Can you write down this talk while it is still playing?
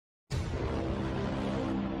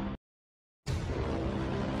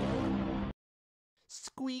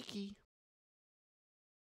Squeaky.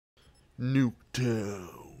 Nuketown.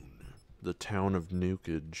 The town of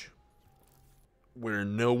Nukage. Where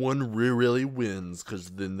no one really wins,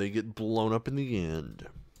 because then they get blown up in the end.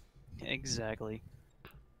 Exactly.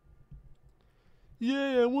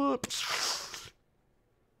 Yeah, what?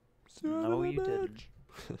 No, you didn't.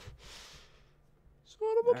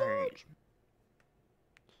 Son of a Alright.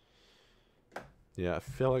 bitch. Yeah, I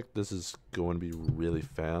feel like this is going to be really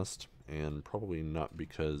fast, and probably not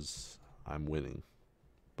because I'm winning,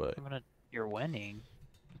 but You're winning.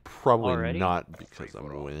 probably Already? not because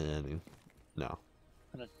I'm winning. No.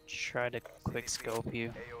 I'm gonna try to quick scope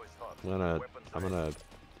you. I'm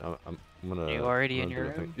gonna. You already in do your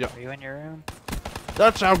the thing. room? Yeah. Are you in your room?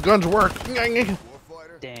 That's how guns work. Dang.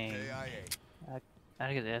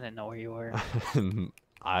 I didn't know where you were.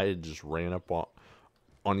 I just ran up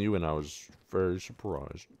on you, and I was very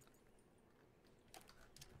surprised.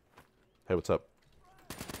 Hey, what's up?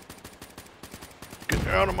 Get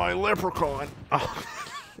out of my leprechaun! Oh.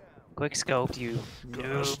 Quick scoped you.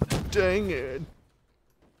 Gosh, Noob. dang it!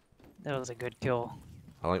 That was a good kill.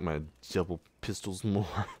 I like my double pistols more.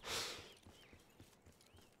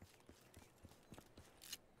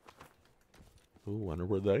 Ooh, wonder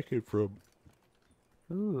where that came from.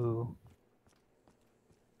 Ooh.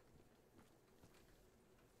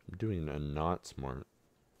 I'm doing a not smart.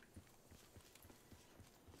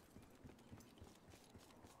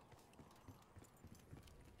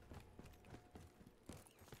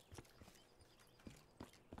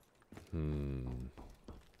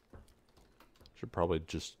 Should probably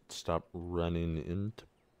just stop running into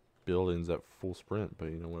buildings at full sprint, but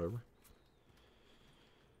you know, whatever.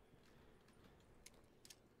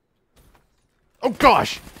 Oh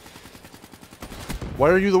gosh! Why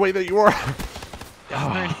are you the way that you are?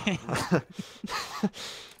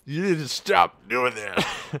 You need to stop doing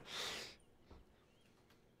that.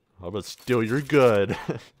 Oh, but still, you're good.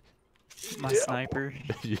 My sniper.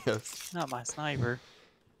 Yes. Not my sniper.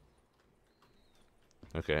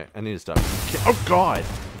 Okay, I need to stop. Oh God!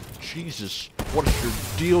 Jesus, what is your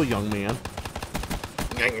deal, young man?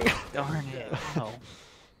 Darn it. No.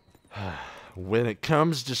 When it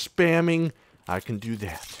comes to spamming, I can do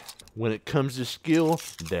that. When it comes to skill,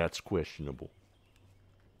 that's questionable.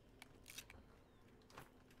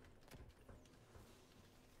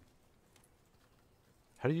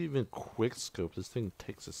 How do you even quick scope? This thing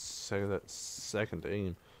takes a second to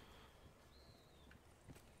aim.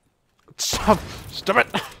 Stop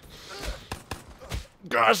it!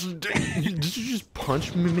 Gosh, did you just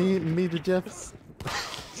punch me to death?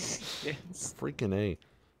 Yes. Freaking A.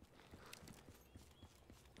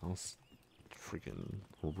 I'll freaking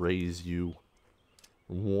raise you.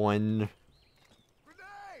 One.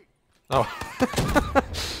 Oh.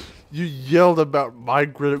 You yelled about my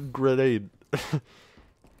grenade.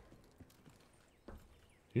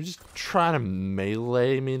 You're just trying to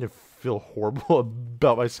melee me to feel horrible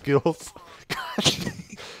about my skills.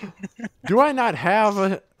 Do I not have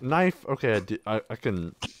a knife? Okay, I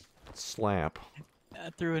can slap. I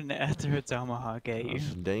threw a tomahawk at you.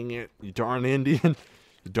 Dang it, you darn Indian.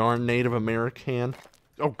 You darn Native American.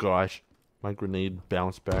 Oh gosh. My grenade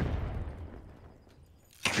bounced back.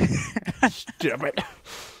 Damn it.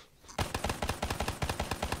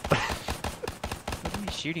 What are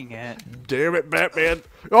you shooting at? Damn it, Batman.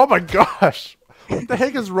 Oh my gosh. What the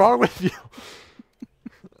heck is wrong with you?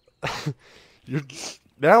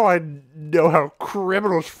 Now I know how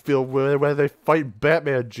criminals feel when they fight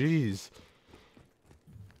Batman. Jeez.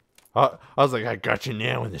 I was like, I got you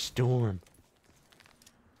now in the storm.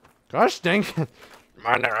 Gosh dang it.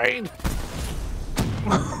 My name.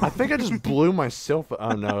 I think I just blew myself.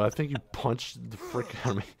 Oh no, I think you punched the frick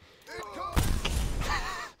out of me.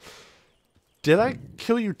 Did I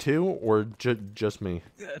kill you too, or just me?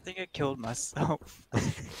 I think I killed myself.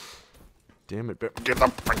 Damn it, get the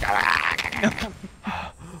frick out.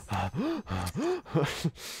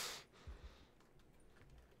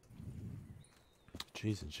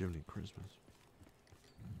 Jeez and Jiminy Christmas.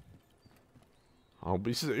 I'll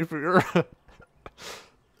be safe here.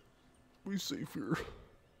 Be safe here.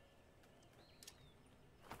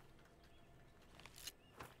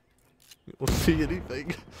 You don't see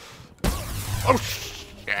anything. Oh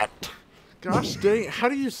shit! Gosh dang! How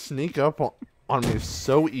do you sneak up on me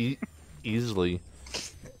so easily?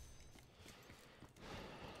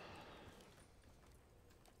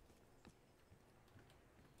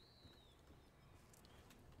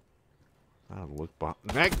 I look back.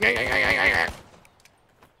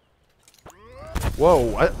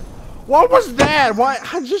 Whoa! What was that? Why?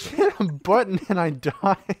 I just hit a button and I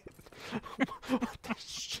died.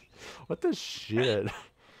 What the shit?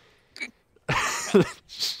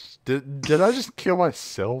 Did I just kill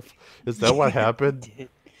myself? Is that what happened? You did.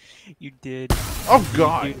 You did. Oh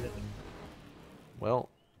God! You did. Well,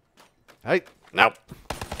 hey, no!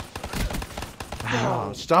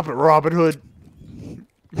 Oh, stop it, Robin Hood!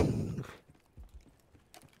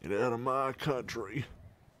 Get out of my country!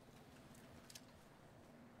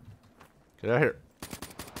 Get out of here!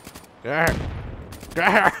 Get out of here! Get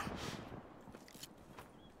out of here!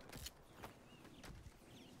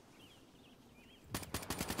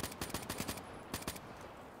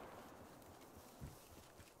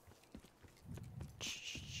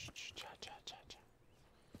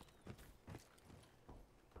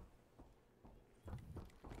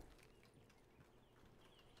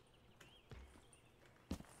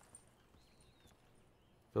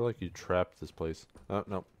 I feel like you trapped this place. Oh,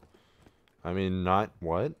 no. I mean, not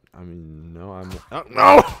what? I mean, no, I'm... Oh,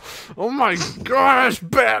 no! Oh my gosh,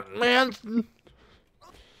 Batman!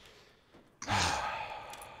 I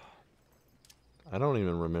don't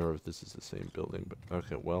even remember if this is the same building, but...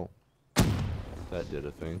 Okay, well... That did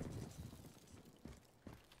a thing.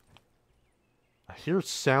 I hear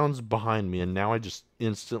sounds behind me, and now I just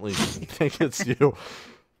instantly think it's you.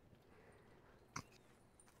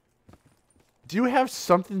 Do you have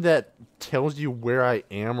something that tells you where I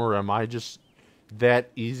am, or am I just that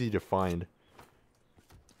easy to find?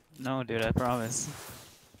 No, dude, I promise.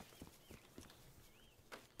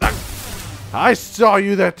 I saw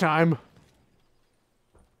you that time!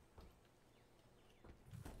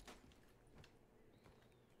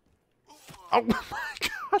 Oh my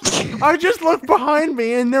god! I just looked behind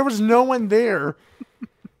me and there was no one there.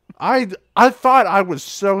 I thought I was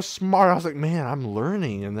so smart. I was like, man, I'm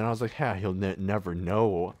learning. And then I was like, yeah, he'll never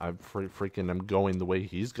know. I'm I'm going the way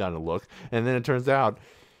he's got to look. And then it turns out,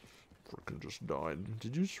 freaking just died.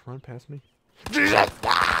 Did you just run past me? Jesus!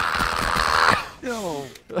 No.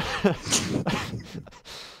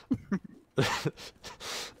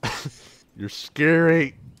 You're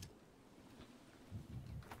scary.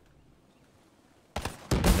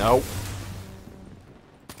 Nope.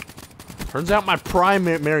 Turns out my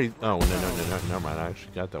primary... Oh, no, never mind. I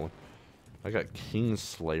actually got that one. I got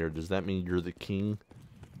Kingslayer. Does that mean you're the king?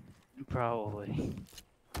 Probably.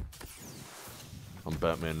 I'm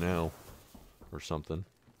Batman now. Or something.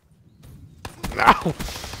 No!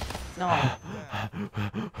 No.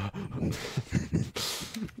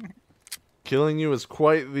 Killing you is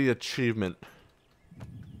quite the achievement.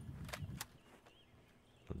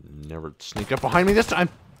 Never sneak up behind me this time!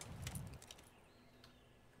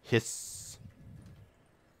 Hiss.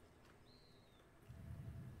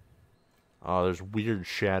 Oh, there's weird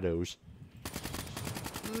shadows.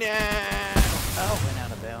 Nah. Oh, went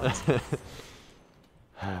out of bounds.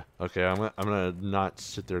 Okay, I'm gonna not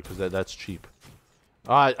sit there because that's cheap.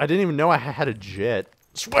 I didn't even know I had a jet.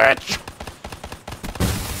 Switch.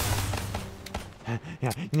 I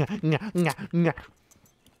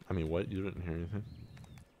mean, what? You didn't hear anything?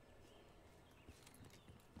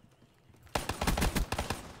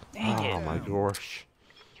 Dang it. Oh my gosh.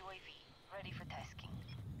 UAV ready for tasking.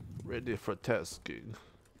 Ready for tasking.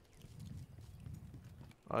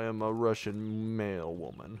 I am a Russian male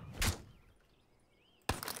woman.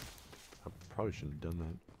 I probably shouldn't have done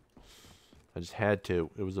that. I just had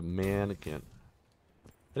to. It was a mannequin. I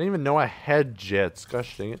didn't even know I had jets.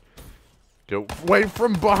 Gosh dang it. Go away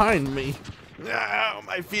from behind me. Ah,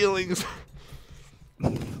 my feelings.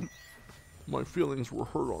 My feelings were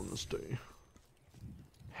hurt on this day.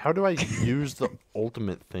 How do I use the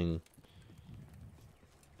ultimate thing?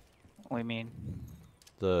 What do you mean?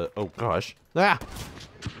 The... Oh, gosh. Ah!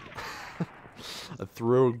 I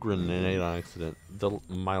threw a grenade on accident.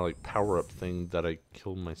 My, like, power-up thing that I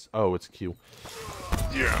killed myself. Oh, it's Q.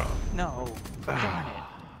 Yeah! No. Darn it.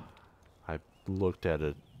 I looked at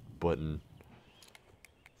a button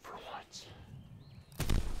for once.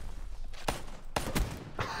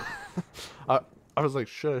 I was like,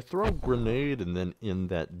 should I throw a grenade? And then in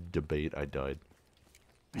that debate, I died.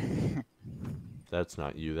 That's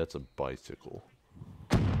not you. That's a bicycle.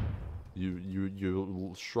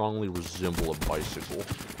 You strongly resemble a bicycle.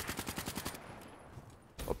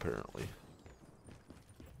 Apparently.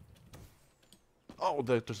 Oh,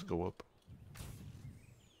 that doesn't go up.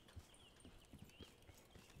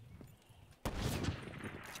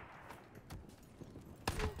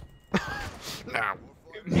 Now.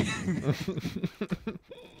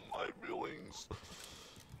 My feelings.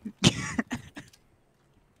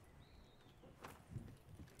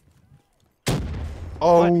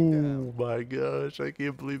 Oh my gosh, I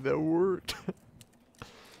can't believe that worked.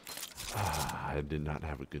 I did not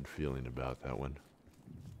have a good feeling about that one.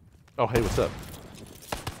 Oh, hey, what's up?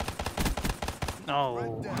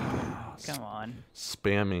 Oh, come on.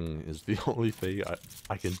 Spamming is the only thing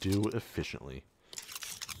I can do efficiently.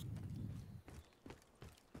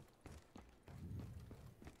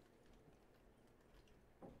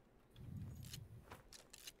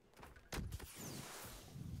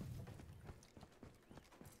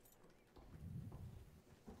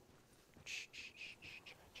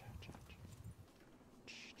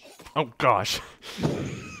 Oh gosh.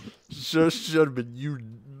 Just should have been you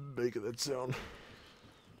making that sound.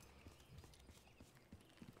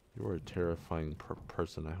 You are a terrifying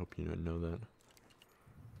person. I hope you know that.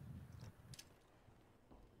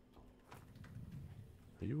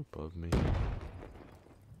 Are you above me?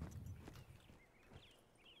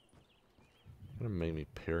 Gonna make me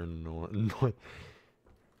paranoid.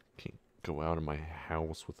 Can't go out of my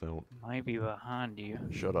house without. Might be behind you.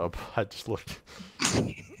 Shut up! I just looked.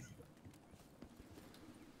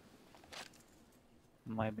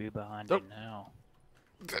 Might be behind you now.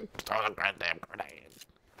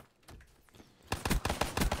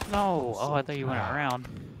 No! Oh, I thought you went around.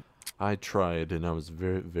 I tried, and I was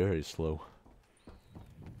very, very slow.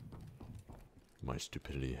 My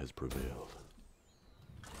stupidity has prevailed.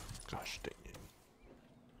 Gosh dang it.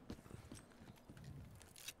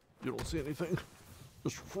 You don't see anything?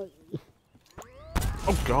 Just roll.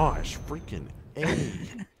 Oh gosh, freaking A.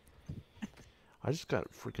 I just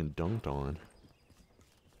got freaking dunked on.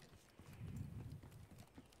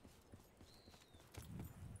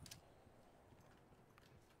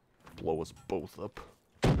 Blow us both up.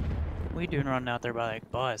 What are you doing running out there by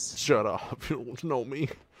like bus? Shut up, you don't know me.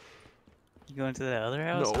 You going to the other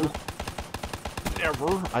house? No. Never.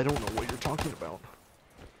 I don't know what you're talking about.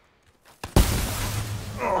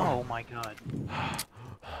 Oh my god.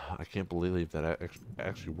 I can't believe that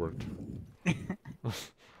actually worked.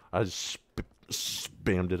 I just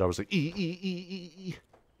spammed it. I was like, E.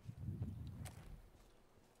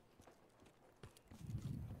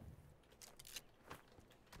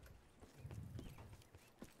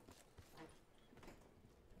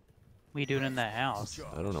 What are you doing in that house?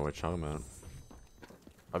 I don't know what you're talking about.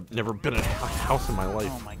 I've never been in a house in my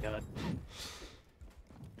life. Oh my god.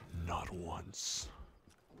 Not once.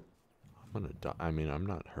 I'm gonna die. I mean, I'm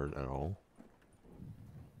not hurt at all.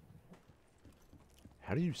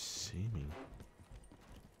 How do you see me?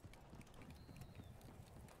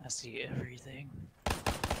 I see everything.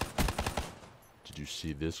 Did you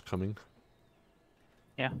see this coming?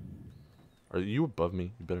 Yeah. Are you above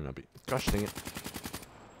me? You better not be. Gosh dang it.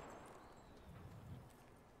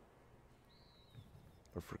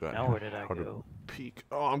 I forgot Now where did I how to go? peek.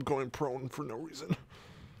 Oh, I'm going prone for no reason.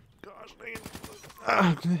 Gosh dang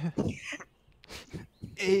it.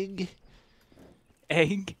 Egg.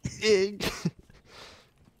 Egg? Egg.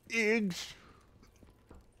 Eggs.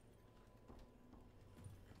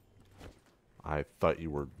 I thought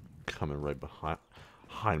you were coming right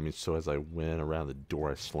behind me, so as I went around the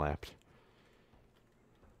door, I slapped.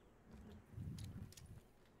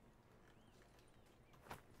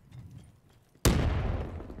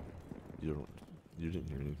 You didn't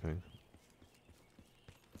hear anything.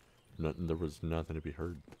 Nothing. There was nothing to be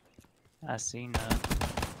heard. I see none.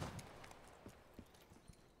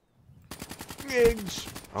 Eggs.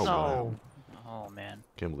 Oh No. wow. Oh man.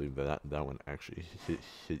 Can't believe that one actually hit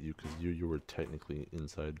you because you were technically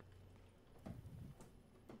inside.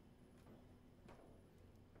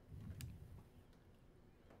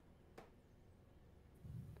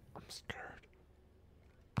 I'm scared.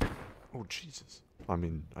 Oh Jesus! I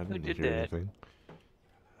mean, I didn't did hear that? anything.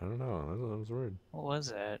 I don't know. That was weird. What was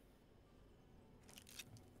that?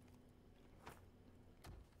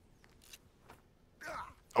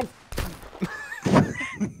 Oh!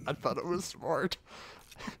 I thought it was smart.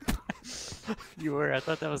 You were. I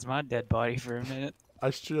thought that was my dead body for a minute. I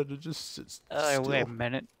should have just sit Oh, still. wait a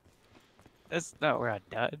minute. That's not where I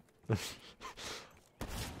died.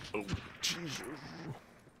 Oh, Jesus.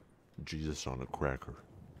 Jesus on a cracker.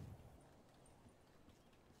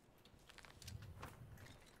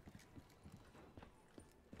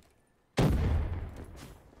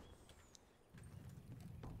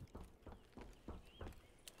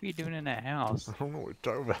 What are you doing in that house? I don't know what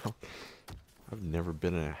you're talking about. I've never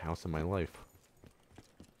been in a house in my life.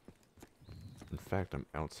 In fact, I'm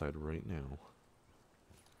outside right now.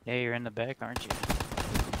 Yeah, you're in the back, aren't you?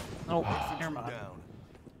 Oh, never mind.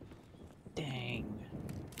 Dang.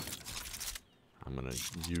 I'm gonna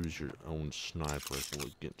use your own sniper rifle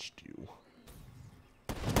against you.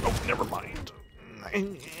 Oh, never mind.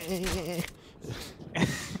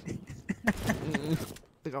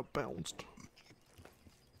 I got bounced.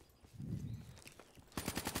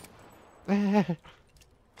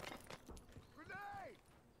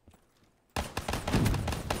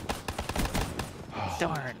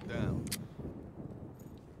 Darn.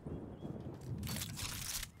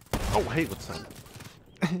 Oh, hey, what's up?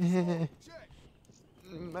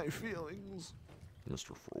 My feelings.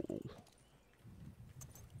 Mr. Frohl.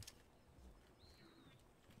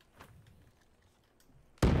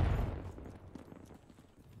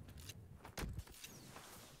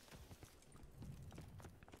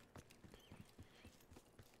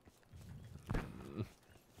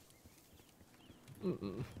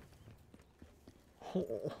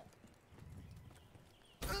 Oh.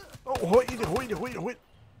 Oh, wait.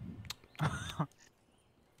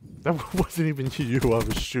 That wasn't even you. I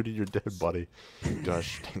was shooting your dead body.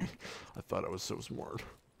 Gosh, dang it. I thought I was so smart.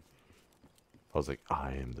 I was like,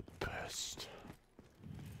 I am the best.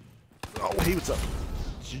 Oh, hey, what's up?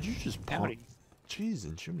 Did you just pop? Jeez,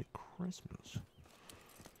 and Jiminy Christmas.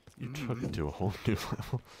 You took it to a whole new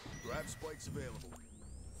level. Grab spikes available.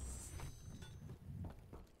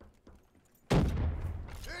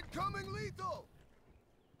 Incoming lethal!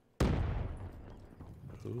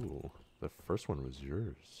 Ooh, the first one was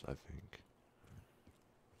yours, I think.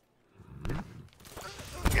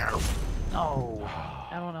 No.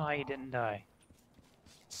 I don't know how you didn't die.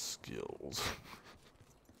 Skills.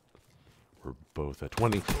 We're both at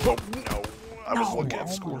 20. Oh, no! I was looking at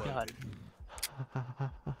score. Oh my god.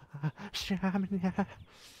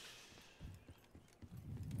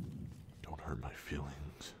 Don't hurt my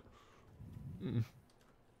feelings.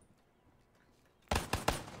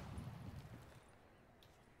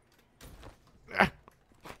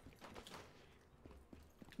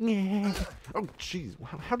 Yeah. Oh, jeez.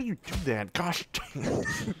 How do you do that? Gosh dang it.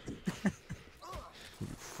 You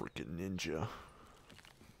freaking ninja.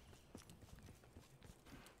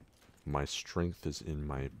 My strength is in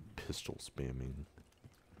my pistol spamming.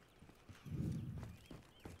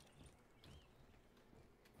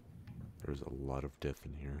 There's a lot of death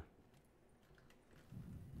in here.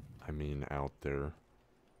 I mean, out there.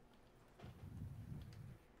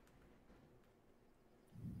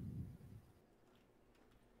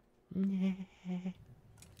 Yeah.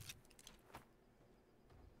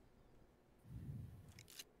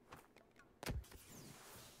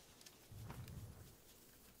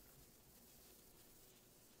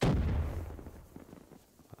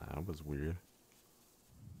 That was weird.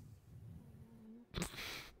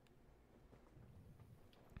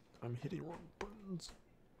 I'm hitting wrong buttons.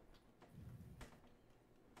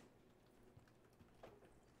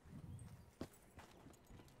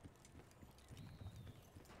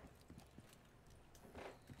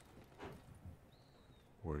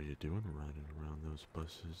 What are you doing riding around those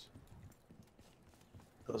buses?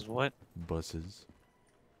 Those what? Buses.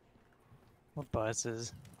 What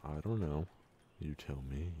buses? I don't know. You tell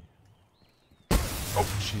me. Oh,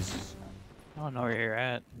 Jesus. I don't know where you're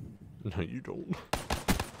at. No, you don't.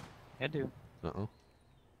 I do. Uh-oh.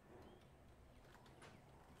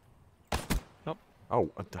 Nope. Oh,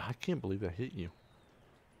 I can't believe that hit you.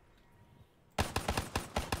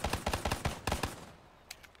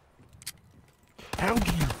 How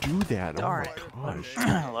do you do that? Darn. Oh my gosh.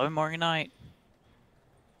 Love him more night.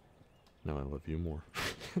 No, I love you more.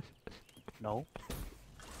 No.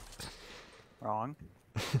 Wrong.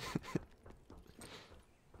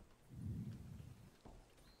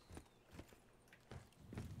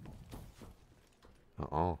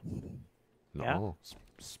 Uh-oh. No.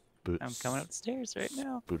 Yeah? I'm coming upstairs right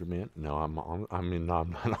now. Spooderman? No, I'm on. I mean, no,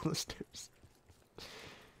 I'm not on the stairs.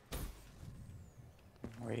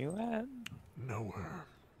 Where you at? Nowhere.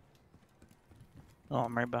 Oh,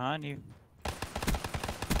 I'm right behind you.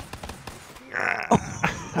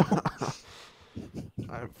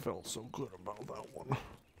 I felt so good about that one.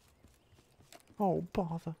 Oh,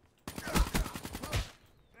 bother.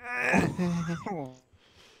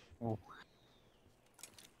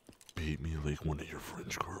 Beat me like one of your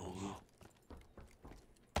French girls.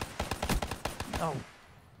 Oh.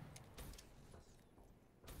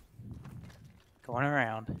 Going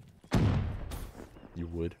around. You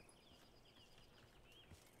would?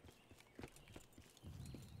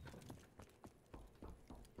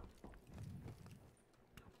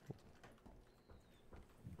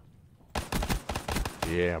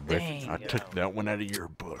 Yeah, but I took that one out of your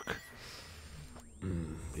book.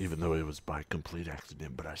 Even though it was by complete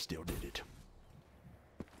accident, but I still did it.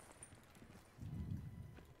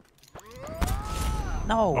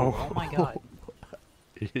 No! Oh my god.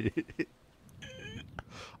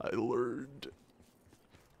 I learned.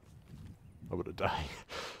 I'm gonna die.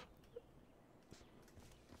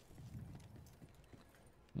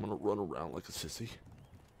 I'm gonna run around like a sissy.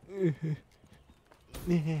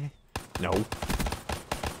 No.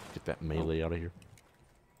 Get that melee out of here.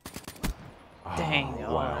 Dang,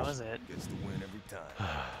 oh, wow. that was it. Gets the win every time.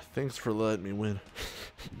 Thanks for letting me win.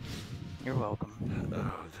 You're welcome. Oh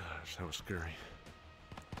gosh, that was scary.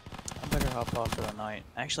 I better hop off for the night.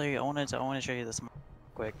 Actually, I wanted to show you this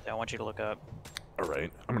quick. I want you to look up. All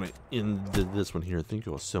right, I'm gonna end this one here. Thank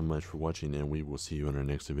you all so much for watching, and we will see you in our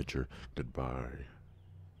next adventure. Goodbye.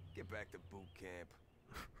 Get back to boot camp.